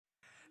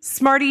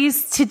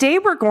Smarties, today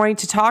we're going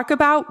to talk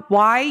about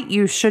why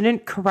you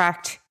shouldn't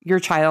correct your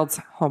child's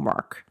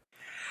homework.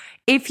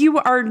 If you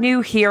are new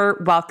here,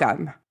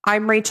 welcome.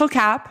 I'm Rachel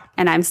Kapp.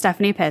 And I'm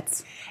Stephanie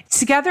Pitts.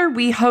 Together,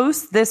 we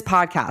host this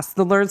podcast,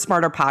 the Learn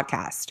Smarter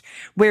podcast,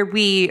 where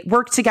we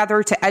work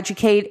together to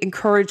educate,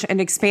 encourage,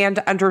 and expand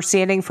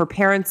understanding for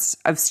parents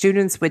of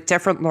students with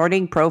different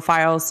learning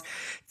profiles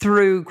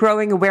through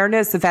growing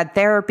awareness of ed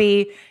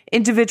therapy,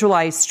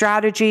 individualized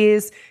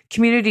strategies,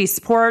 community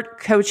support,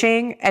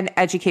 coaching, and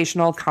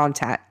educational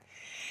content.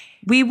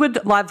 We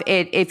would love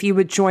it if you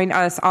would join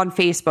us on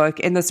Facebook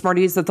in the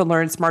Smarties of the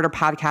Learn Smarter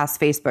podcast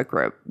Facebook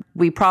group.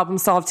 We problem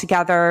solve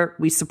together,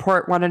 we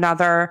support one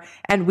another,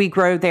 and we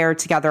grow there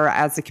together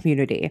as a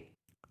community.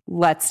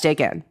 Let's dig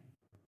in.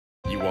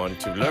 You want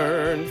to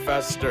learn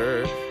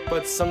faster,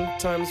 but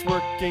sometimes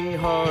working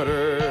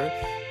harder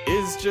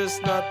is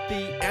just not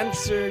the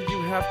answer.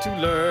 You have to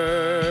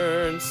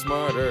learn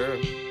smarter.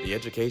 The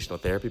Educational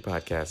Therapy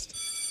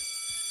Podcast.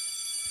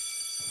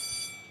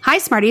 Hi,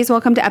 Smarties.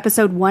 Welcome to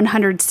episode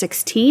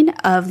 116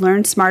 of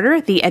Learn Smarter,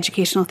 the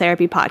Educational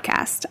Therapy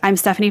Podcast. I'm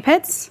Stephanie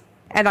Pitts.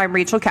 And I'm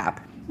Rachel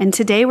Kapp. And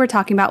today we're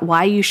talking about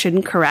why you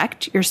shouldn't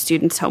correct your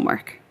students'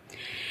 homework.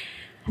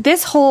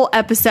 This whole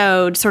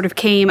episode sort of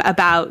came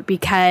about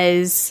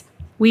because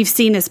we've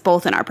seen this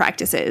both in our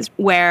practices,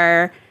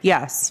 where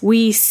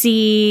we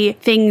see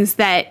things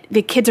that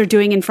the kids are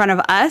doing in front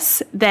of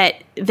us, that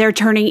they're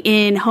turning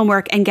in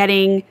homework and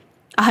getting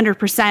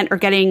 100% or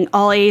getting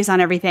all A's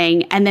on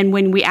everything. And then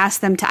when we ask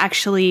them to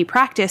actually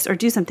practice or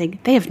do something,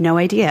 they have no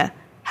idea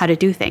how to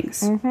do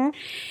things. Mm-hmm.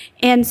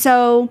 And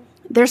so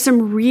there's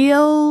some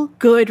real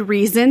good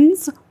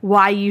reasons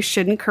why you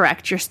shouldn't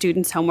correct your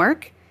students'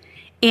 homework.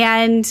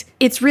 And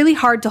it's really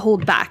hard to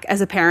hold back as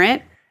a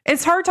parent.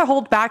 It's hard to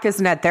hold back as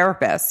an ed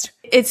therapist.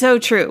 It's so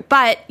true.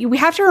 But we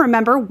have to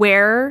remember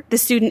where the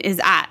student is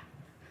at.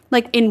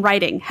 Like in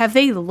writing, have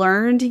they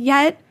learned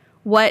yet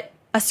what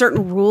a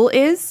certain rule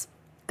is?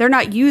 They're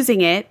not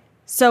using it,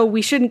 so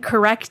we shouldn't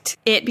correct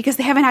it because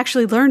they haven't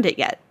actually learned it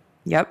yet.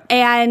 Yep.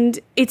 And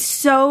it's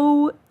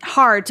so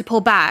hard to pull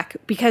back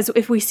because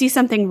if we see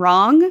something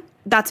wrong,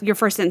 that's your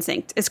first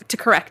instinct, is to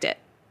correct it.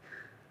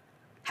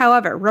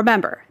 However,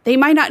 remember, they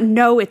might not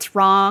know it's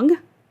wrong,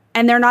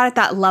 and they're not at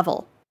that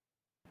level.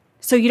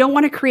 So you don't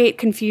want to create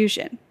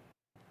confusion.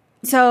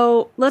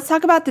 So let's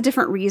talk about the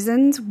different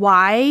reasons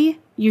why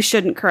you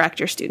shouldn't correct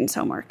your students'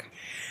 homework.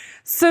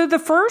 So the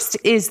first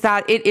is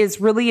that it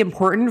is really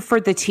important for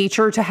the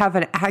teacher to have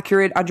an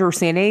accurate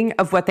understanding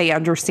of what they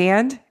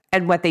understand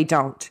and what they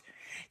don't.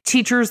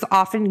 Teachers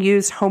often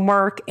use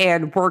homework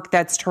and work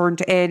that's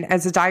turned in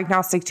as a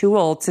diagnostic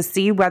tool to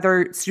see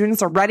whether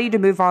students are ready to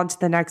move on to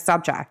the next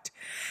subject.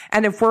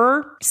 And if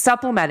we're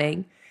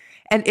supplementing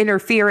and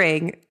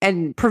interfering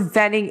and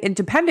preventing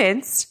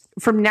independence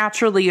from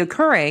naturally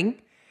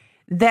occurring,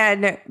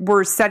 then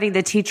we're setting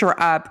the teacher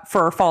up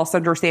for a false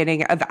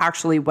understanding of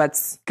actually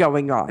what's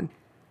going on.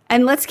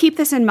 And let's keep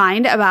this in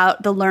mind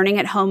about the learning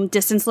at home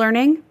distance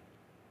learning,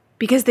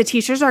 because the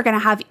teachers are going to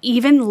have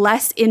even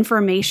less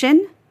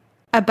information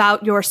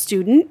about your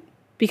student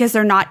because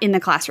they're not in the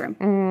classroom.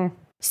 Mm.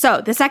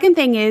 So the second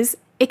thing is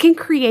it can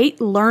create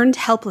learned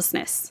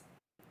helplessness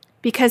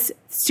because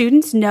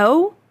students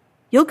know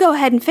you'll go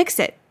ahead and fix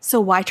it. So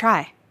why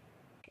try?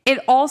 It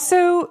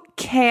also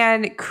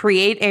can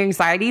create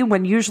anxiety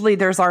when usually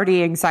there's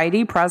already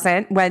anxiety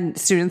present when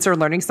students are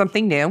learning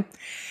something new,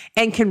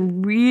 and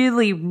can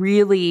really,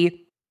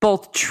 really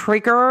both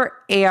trigger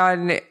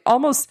and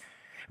almost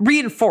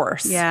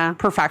reinforce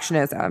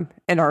perfectionism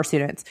in our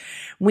students.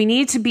 We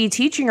need to be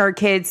teaching our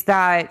kids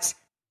that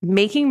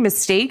making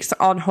mistakes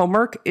on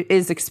homework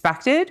is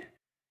expected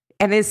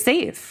and is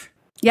safe.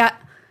 Yeah.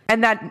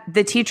 And that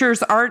the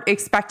teachers aren't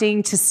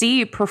expecting to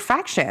see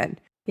perfection.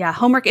 Yeah,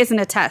 homework isn't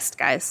a test,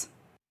 guys.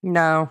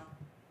 No.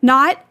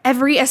 Not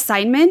every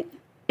assignment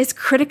is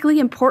critically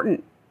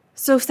important.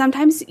 So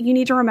sometimes you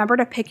need to remember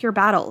to pick your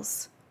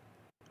battles.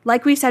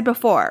 Like we said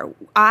before,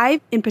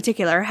 I, in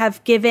particular,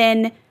 have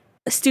given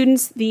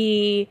students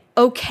the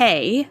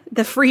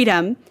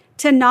freedom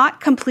to not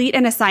complete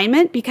an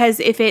assignment because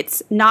if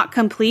it's not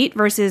complete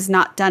versus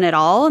not done at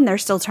all, and they're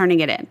still turning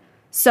it in.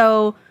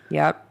 So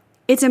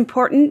it's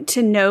important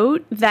to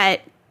note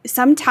that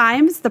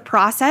sometimes the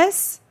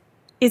process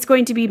is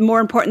going to be more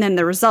important than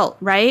the result,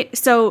 right?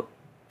 So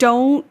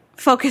don't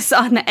focus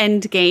on the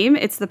end game.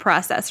 It's the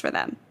process for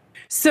them.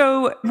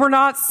 So we're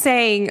not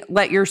saying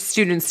let your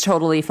students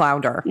totally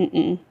flounder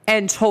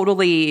and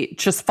totally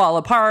just fall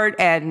apart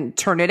and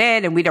turn it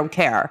in and we don't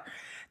care.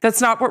 That's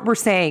not what we're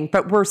saying,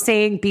 but we're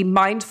saying be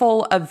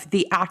mindful of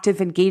the active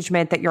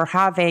engagement that you're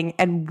having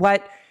and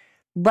what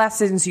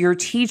lessons you're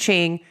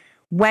teaching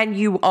when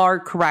you are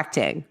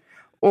correcting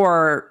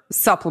or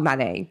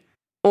supplementing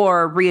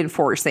or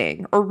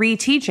reinforcing or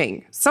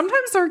reteaching.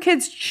 Sometimes our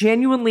kids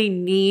genuinely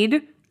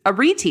need a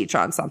reteach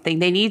on something.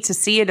 They need to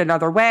see it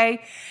another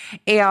way.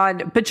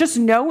 But just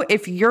know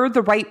if you're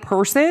the right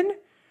person,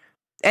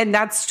 and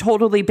that's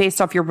totally based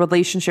off your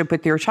relationship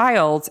with your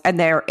child and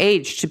their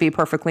age, to be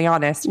perfectly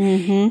honest.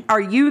 Mm-hmm.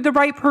 Are you the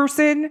right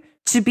person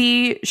to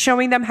be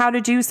showing them how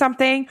to do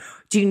something?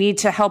 Do you need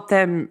to help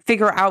them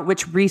figure out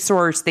which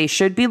resource they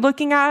should be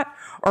looking at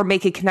or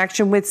make a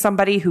connection with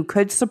somebody who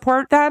could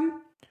support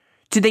them?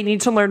 Do they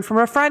need to learn from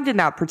a friend in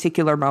that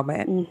particular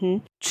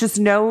moment? Just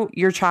know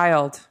your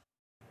child.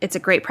 It's a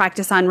great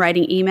practice on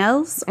writing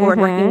emails or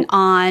working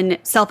on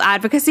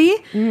self-advocacy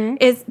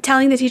is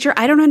telling the teacher,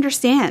 I don't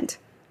understand.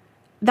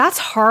 That's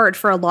hard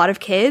for a lot of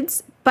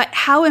kids, but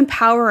how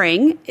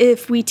empowering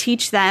if we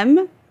teach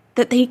them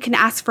that they can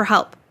ask for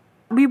help.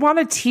 We want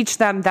to teach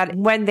them that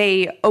when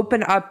they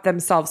open up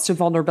themselves to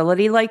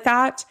vulnerability like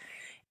that,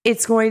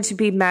 it's going to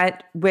be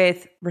met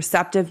with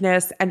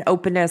receptiveness and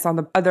openness on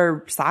the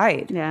other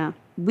side. Yeah.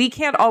 We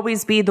can't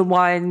always be the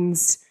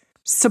ones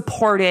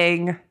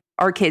supporting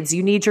our kids.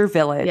 You need your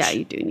village. Yeah,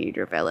 you do need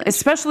your village.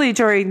 Especially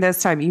during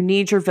this time, you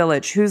need your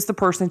village. Who's the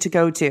person to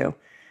go to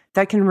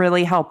that can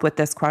really help with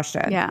this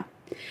question? Yeah.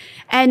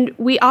 And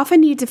we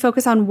often need to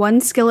focus on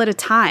one skill at a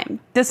time.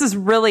 This is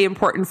really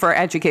important for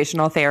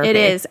educational therapy. It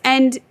is.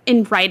 And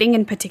in writing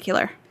in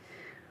particular.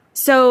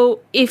 So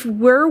if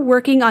we're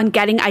working on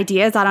getting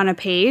ideas out on a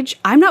page,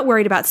 I'm not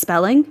worried about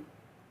spelling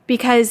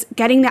because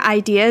getting the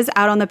ideas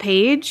out on the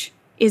page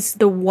is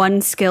the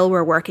one skill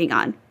we're working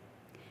on.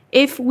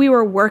 If we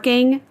were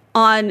working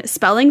on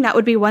spelling, that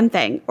would be one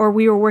thing. Or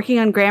we were working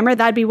on grammar,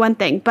 that'd be one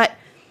thing. But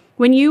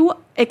when you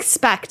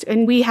expect,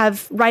 and we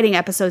have writing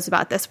episodes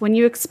about this, when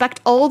you expect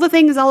all the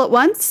things all at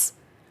once,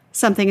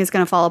 something is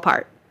going to fall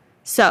apart.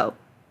 So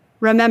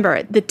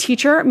remember, the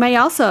teacher may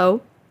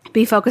also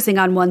be focusing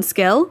on one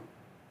skill.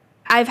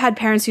 I've had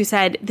parents who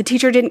said, the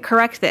teacher didn't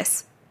correct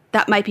this.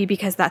 That might be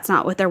because that's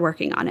not what they're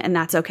working on, and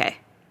that's okay.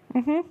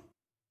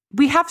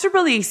 We have to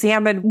really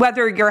examine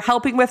whether you're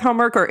helping with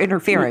homework or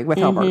interfering with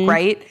homework,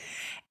 right?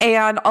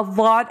 And a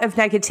lot of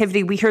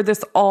negativity, we hear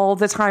this all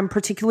the time,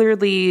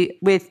 particularly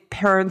with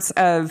parents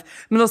of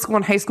middle school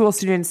and high school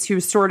students who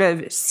sort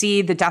of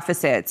see the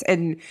deficits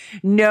and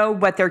know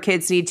what their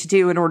kids need to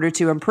do in order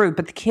to improve.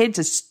 But the kid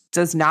just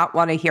does not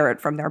want to hear it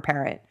from their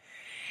parent.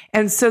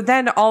 And so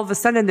then all of a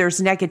sudden there's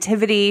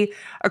negativity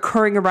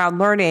occurring around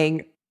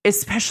learning,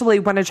 especially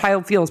when a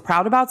child feels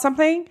proud about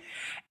something.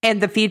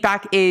 And the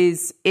feedback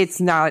is,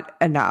 it's not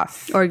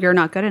enough. Or you're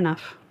not good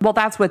enough. Well,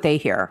 that's what they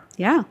hear.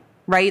 Yeah.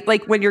 Right?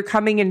 Like when you're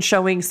coming and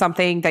showing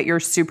something that you're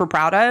super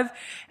proud of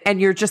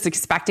and you're just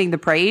expecting the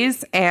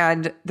praise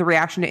and the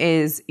reaction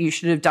is, you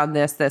should have done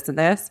this, this, and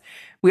this.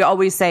 We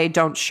always say,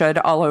 don't should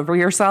all over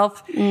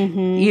yourself.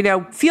 You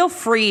know, feel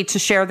free to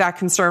share that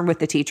concern with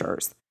the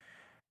teachers.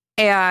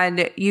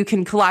 And you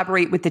can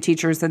collaborate with the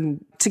teachers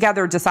and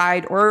together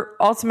decide, or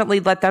ultimately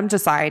let them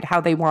decide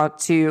how they want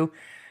to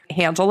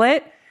handle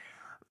it.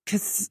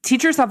 Because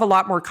teachers have a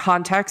lot more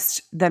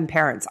context than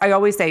parents. I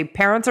always say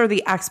parents are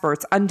the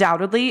experts,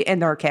 undoubtedly, in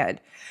their kid.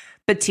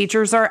 But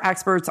teachers are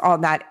experts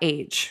on that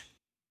age.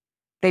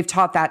 They've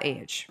taught that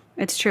age.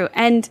 It's true.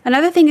 And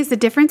another thing is the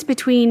difference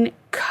between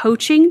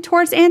coaching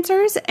towards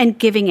answers and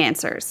giving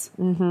answers.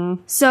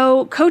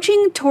 So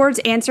coaching towards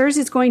answers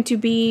is going to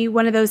be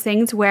one of those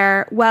things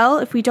where, well,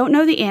 if we don't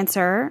know the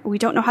answer, we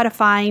don't know how to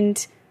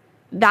find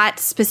that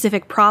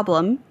specific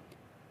problem,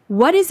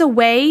 what is a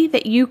way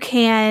that you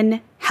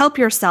can help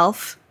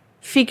yourself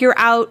figure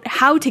out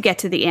how to get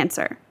to the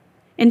answer?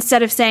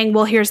 Instead of saying,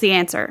 well, here's the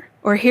answer,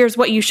 or here's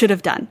what you should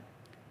have done.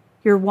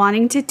 You're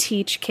wanting to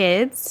teach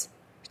kids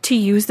to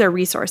use their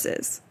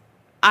resources.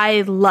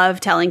 I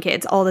love telling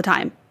kids all the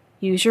time,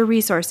 use your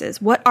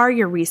resources. What are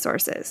your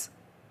resources?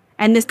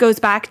 And this goes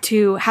back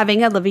to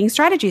having a living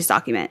strategies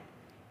document.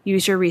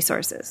 Use your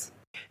resources.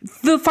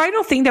 The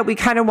final thing that we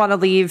kind of want to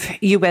leave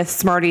you with,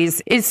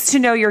 Smarties, is to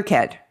know your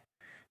kid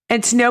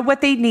and to know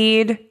what they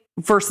need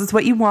versus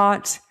what you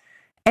want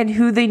and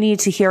who they need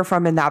to hear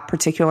from in that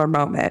particular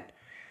moment.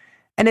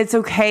 And it's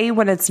okay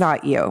when it's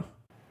not you.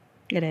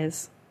 It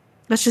is.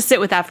 Let's just sit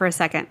with that for a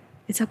second.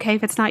 It's okay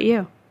if it's not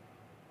you.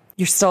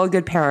 You're still a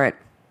good parent.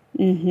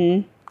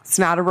 It's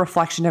not a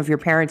reflection of your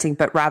parenting,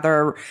 but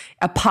rather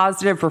a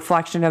positive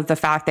reflection of the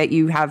fact that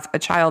you have a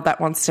child that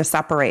wants to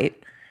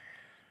separate.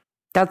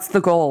 That's the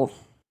goal.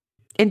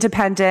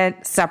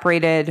 Independent,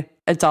 separated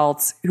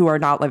adults who are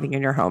not living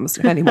in your homes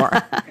anymore.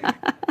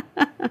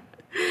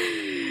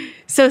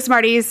 So,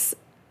 Smarties,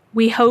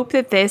 we hope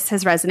that this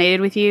has resonated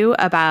with you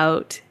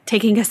about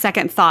taking a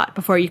second thought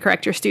before you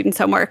correct your students'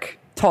 homework.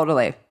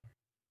 Totally.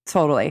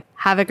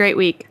 Have a great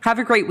week. Have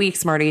a great week,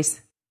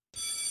 Smarties.